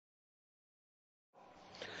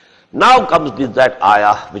Now comes that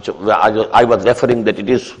ayah which I was referring, that it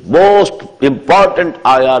is most important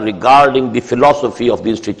ayah regarding the philosophy of the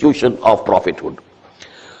institution of prophethood.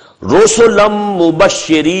 Rusulam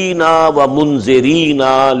mubashirina wa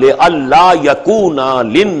munzirina li'alla yakuna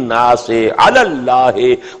linnasi 'ala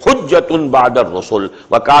Allahi hujjatun ba'da ar-rusul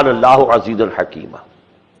wa kana Allahu 'azizan hakima.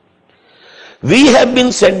 We have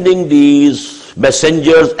been sending these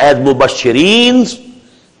messengers as mubashirins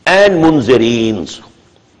and munzirins.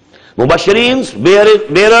 Mubashirins,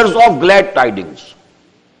 bearers of glad tidings.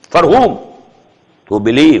 For whom? Who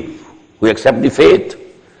believe, who accept the faith,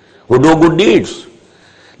 who do good deeds.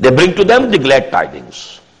 They bring to them the glad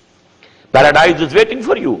tidings. Paradise is waiting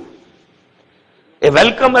for you. A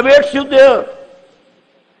welcome awaits you there.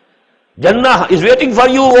 Jannah is waiting for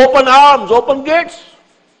you, open arms, open gates.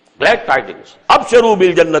 Glad tidings. Absharu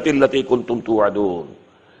bil jannati allati kuntum tu'adun.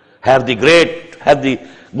 Have the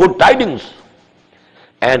good tidings.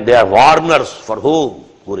 And they are warners for whom?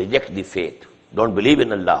 Who reject the faith. Don't believe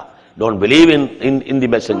in Allah. Don't believe in the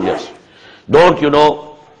messengers.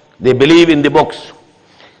 They believe in the books.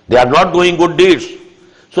 They are not doing good deeds.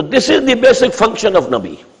 So this is the basic function of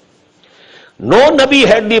Nabi. No Nabi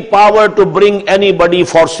had the power to bring anybody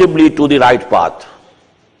forcibly to the right path.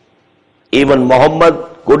 Even Muhammad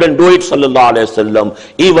couldn't do it, sallallahu alayhi wasallam,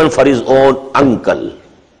 even for his own uncle.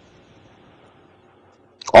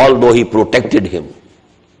 Although he protected him,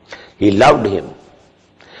 he loved him.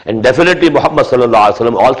 And definitely Muhammad sallallahu alayhi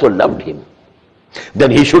wasallam also loved him.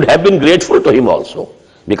 Then he should have been grateful to him also,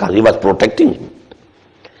 because he was protecting him.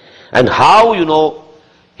 And how,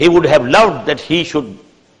 he would have loved that he should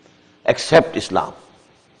accept Islam.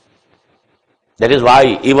 That is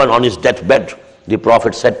why even on his deathbed, the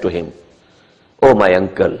Prophet said to him, "Oh my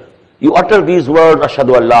uncle, you utter these words,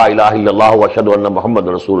 Ashhadu an la ilaha illallah wa ashhadu anna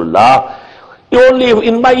Muhammadan Rasulullah. Only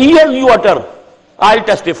in my ears you utter, I'll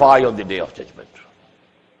testify on the day of judgment."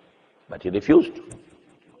 But he refused.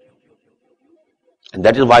 And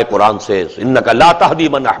that is why Quran says, "Innaka la tahdi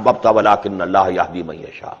man ahbabta walakinna Allah yahdi man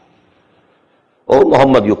yasha." Oh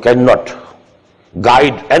Muhammad, you cannot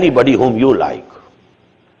guide anybody whom you like.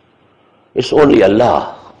 It's only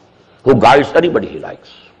Allah who guides anybody he likes.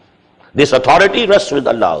 This authority rests with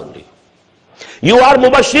Allah only. You are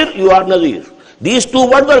Mubashir, you are Nazir. These two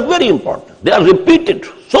words are very important. They are repeated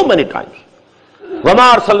so many times.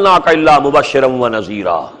 وَمَا أَرْسَلْنَاكَ إِلَّا مُبَشِّرًا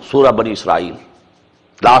وَنَذِيرًا. Surah Bani Israel,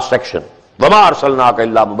 last section. وَمَا أَرْسَلْنَاكَ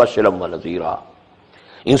إِلَّا مُبَشِّرًا وَنَذِيرًا.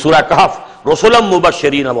 In Surah Kahf, رُسُلًا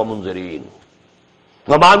مُبَشِّرِينَ وَمُنذِرِينَ.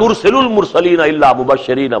 وَمَا نُرْسِلُ الْمُرْسَلِينَ إِلَّا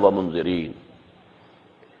مُبَشِّرِينَ وَمُنذِرِينَ.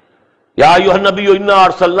 يَا أَيُّهَا النَّبِيُّ إِنَّا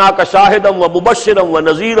أَرْسَلْنَاكَ شَاهِدًا وَمُبَشِّرًا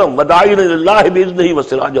وَنَذِيرًا وَدَاعِيًا إِلَى اللَّهِ بِإِذْنِهِ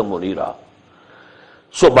وَسِرَاجًا مُنِيرًا.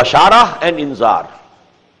 So Bashara and Inzar,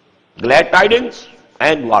 glad tidings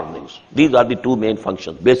and warnings. These are the two main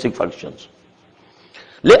functions, basic functions.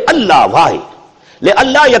 لِأَلَّا, why?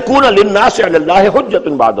 لِأَلَّا يَكُونَ لِلنَّاسِ عَلَى اللَّهِ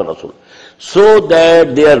حُجَّةٌ بَعْدَ الرَّسُولِ. So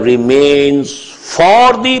that there remains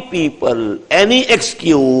for the people any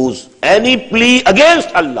excuse, any plea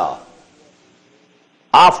against Allah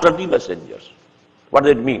after the messengers. What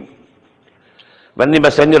does it mean? When the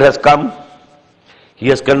messenger has come, he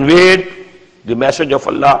has conveyed the message of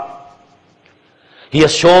Allah, he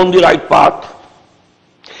has shown the right path,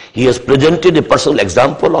 he has presented a personal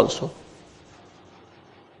example also.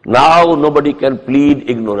 Now nobody can plead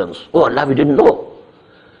ignorance. Oh Allah, we didn't know.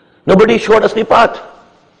 Nobody showed us the path.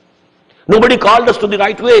 Nobody called us to the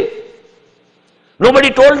right way.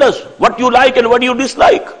 Nobody told us what you like and what you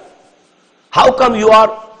dislike. How come you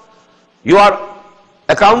are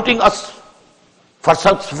accounting us for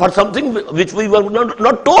something which we were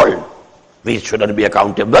not told? We shouldn't be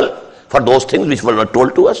accountable for those things which were not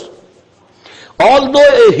told to us.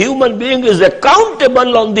 Although a human being is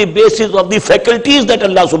accountable on the basis of the faculties that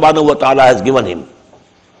Allah subhanahu wa ta'ala has given him.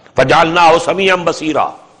 فَجَعَلْنَاهُ سَمِيعًا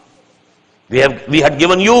بَصِيرًا. We had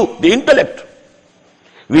given you the intellect.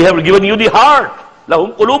 We have given you the heart.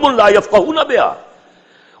 لَهُمْ قُلُوبٌ لَا يَفْقَهُونَ بِهَا.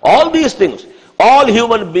 All these things, all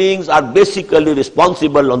human beings are basically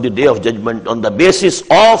responsible on the day of judgment on the basis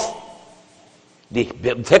of the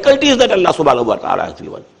faculties that Allah subhanahu wa ta'ala has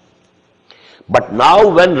given. But now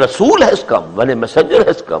when Rasul has come, when a messenger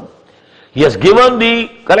has come, he has given the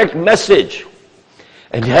correct message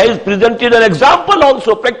and he has presented an example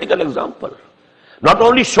also, practical example. Not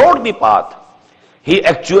only showed the path, he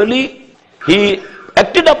acted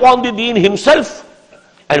upon the deen himself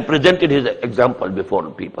and presented his example before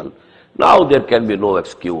people. Now there can be no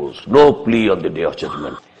excuse, no plea on the day of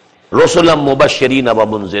judgment. Rasulam mubashirina wa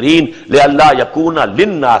munzirin li'alla yakuna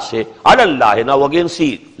linnase ala Allah. Now again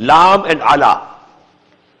see, lam and ala.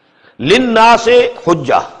 Linnase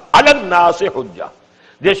hujjah, ala nase hujjah.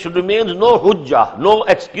 there should remain no hujjah, no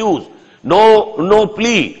excuse, no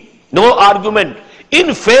plea, no argument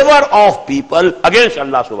in favor of people against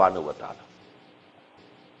Allah subhanahu wa ta'ala.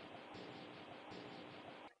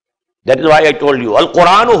 That is why I told you,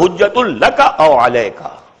 Al-Quranu hujjatul laka aw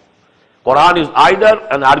alayka. Quran is either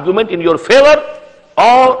an argument in your favor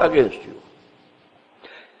or against you.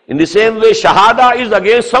 In the same way, shahada is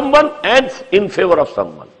against someone and in favor of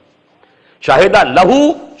someone. Shahida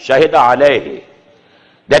lahu, shahida alayhi.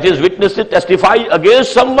 That is, witnesses testify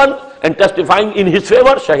against someone and testifying in his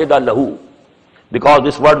favor, shahida lahu. Because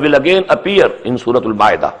this word will again appear in Surah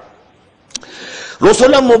Al-Ma'idah.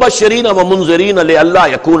 Rusulam mubashirina wa munzirina li Allah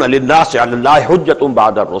yakuna linnasi ala Allah hujjatun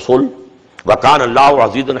ba'da ar-rusul wa kana Allahu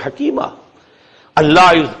azizan hakima.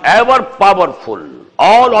 Allah is ever powerful,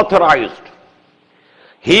 all authorized.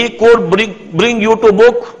 He could bring you to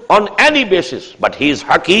book on any basis, but he is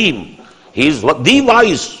Hakim. He is the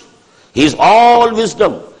wise. He is all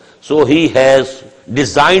wisdom. So he has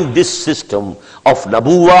designed this system of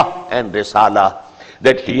Nabuwa and Risala,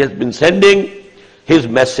 that he has been sending his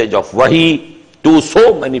message of Wahi to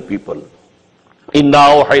so many people. Inna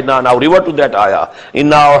awhayna, now revert to that ayah.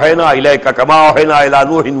 Inna awhayna ilayka kama awhayna ila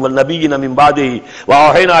Nuhin wal nabiyyina min ba'dihi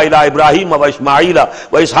wa awhayna ila Ibrahim wa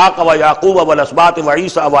Ismaila wa Ishaqa wa Yaquba wa Asbati wa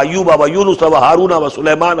Isa wa Ayyuba wa Yunus wa Haruna wa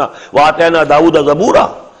Sulaymana wa atayna Dawuda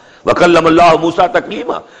zabura wa kallama Allah Musa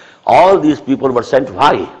taklima. All these people were sent.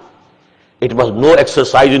 Why? It was no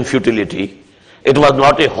exercise in futility. It was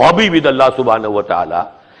not a hobby with Allah subhanahu wa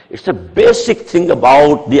ta'ala. It's a basic thing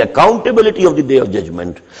about the accountability of the Day of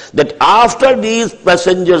Judgment, that after these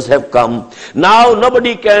messengers have come, now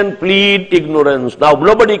nobody can plead ignorance. Now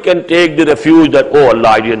nobody can take the refuge that, oh Allah,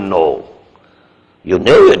 I didn't know. You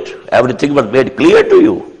knew it. Everything was made clear to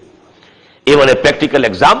you. Even a practical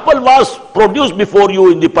example was produced before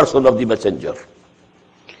you in the person of the messenger.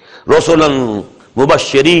 Rasulan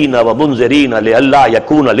mubashirina wa munzirina li Allah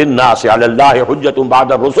yakuna linnasi ala Allah hujjatun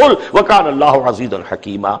ba'da ar-rusul wa kana Allahu azizan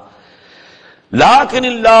hakima. Lakin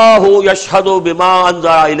Allahu yashhadu bima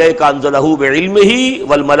anzala ilayka anzalahu bi'ilmihi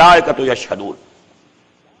wal malaikatu yashhadun.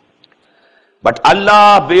 But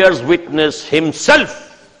Allah bears witness himself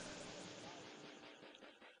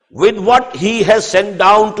with what he has sent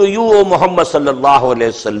down to you, O Muhammad sallallahu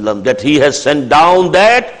alayhi wasallam, that he has sent down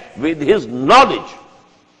that with his knowledge.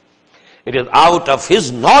 It is out of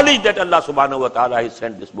his knowledge that Allah subhanahu wa ta'ala has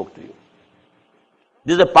sent this book to you.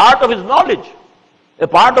 This is a part of his knowledge, a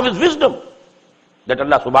part of his wisdom that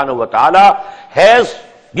Allah subhanahu wa ta'ala has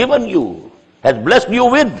given you, has blessed you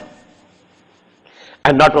with.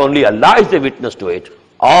 And not only Allah is a witness to it,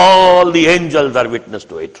 all the angels are witness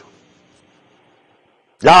to it.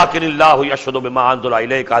 لَكِنِ اللَّهُ يَشْهَدُ بِمَا أَنزَلَ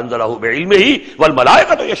إِلَيْكَ أَنزَلَهُ بِعِلْمِهِ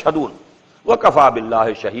وَالْمَلَائِكَةُ يَشْهَدُونَ وَكَفَى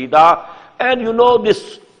بِاللَّهِ شَهِيدًا. And you know,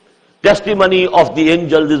 this testimony of the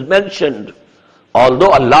angels is mentioned.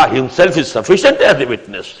 Although Allah himself is sufficient as a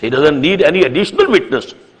witness, he doesn't need any additional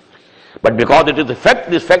witness. But because it is a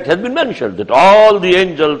fact, this fact has been mentioned, that all the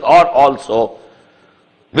angels are also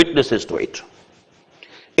witnesses to it.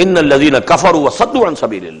 إِنَّ الَّذِينَ كَفَرُوا وَصَدُّوا عَنْ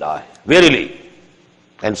سَبِيلِ اللَّهِ. Verily,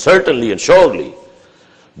 and certainly and surely,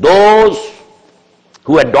 those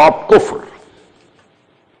who adopt kufr,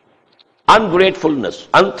 ungratefulness,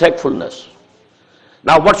 unthankfulness.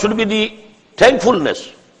 Now what should be the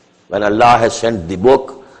thankfulness? When Allah has sent the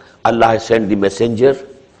book, Allah has sent the messenger,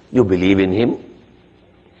 you believe in him.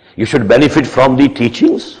 You should benefit from the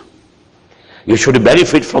teachings. You should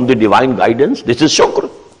benefit from the divine guidance. This is shukr.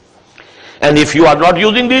 And if you are not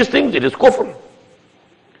using these things, it is kufr.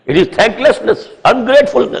 It is thanklessness,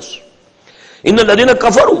 ungratefulness. Inna ladina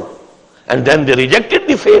kafaru. And then they rejected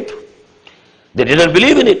the faith. They didn't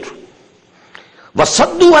believe in it.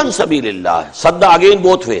 Wasaddu an sabilillah. Sadda again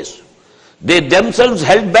both ways. They themselves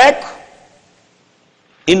held back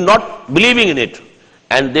in not believing in it.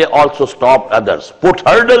 And they also stopped others, put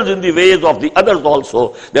hurdles in the ways of the others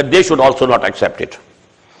also, that they should also not accept it.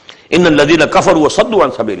 Inna alladhina kafaru wasaddu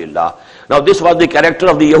an sabilillah. Now this was the character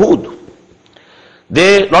of the Yahud.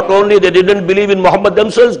 They not only they didn't believe in Muhammad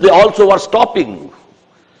themselves, they also were stopping.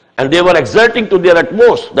 And they were exerting to their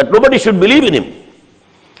utmost that nobody should believe in him.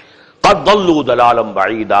 قَدْ ضَلُّوا ضَلَالًا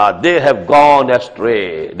بَعِيدًا. They have gone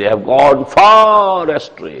astray. They have gone far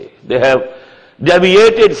astray. They have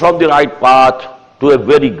deviated from the right path to a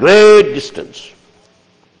very great distance.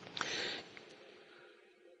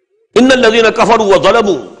 إِنَّ الَّذِينَ كَفَرُوا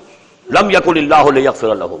وَظَلَمُوا لَمْ يَكُنِ اللَّهُ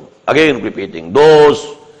لِيَغْفِرَ لَهُمْ. Again repeating,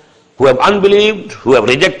 those who have unbelieved, who have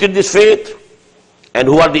rejected this faith, and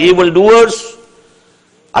who are the evildoers,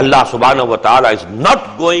 Allah subhanahu wa ta'ala is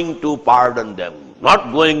not going to pardon them,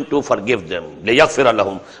 not going to forgive them. لِيَغْفِرَ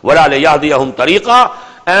لَهُمْ وَلَا لِيَهْدِيَهُمْ طَرِيقًا.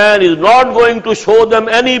 and is not going to show them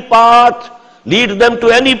any path, lead them to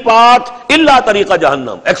any path, illa tariqa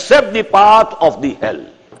jahannam, except the path of the hell.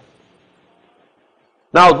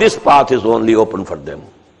 Now this path is only open for them.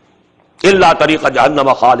 Illa tariqa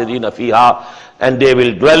jahannam khalidina fiha, and they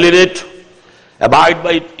will dwell in it, abide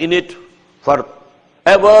by it, in it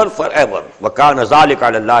forever, forever. Wa kana zalika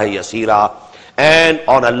ala Allahi yasira, and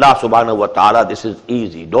on Allah subhanahu wa ta'ala this is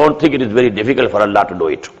easy. Don't think it is very difficult for Allah to do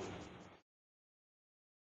it.